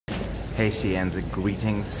Hey Shiyenze,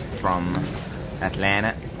 greetings from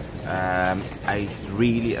Atlanta. I'm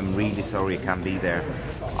really sorry I can't be there.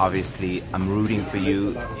 Obviously, I'm rooting for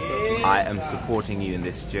you. I am supporting you in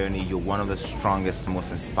this journey. You're one of the strongest,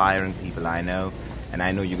 most inspiring people I know. And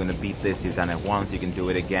I know you're going to beat this. You've done it once, you can do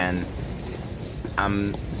it again.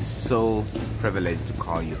 I'm so privileged to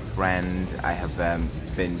call you friend. I have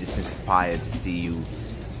been just inspired to see you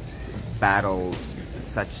battle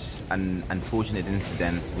such an unfortunate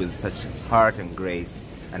incidents with such heart and grace.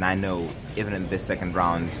 And I know even in this second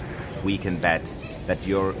round, we can bet that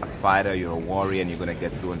you're a fighter, you're a warrior, and you're going to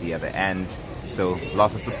get through on the other end. So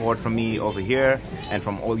lots of support from me over here and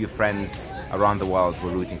from all your friends around the world who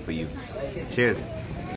are rooting for you. Cheers.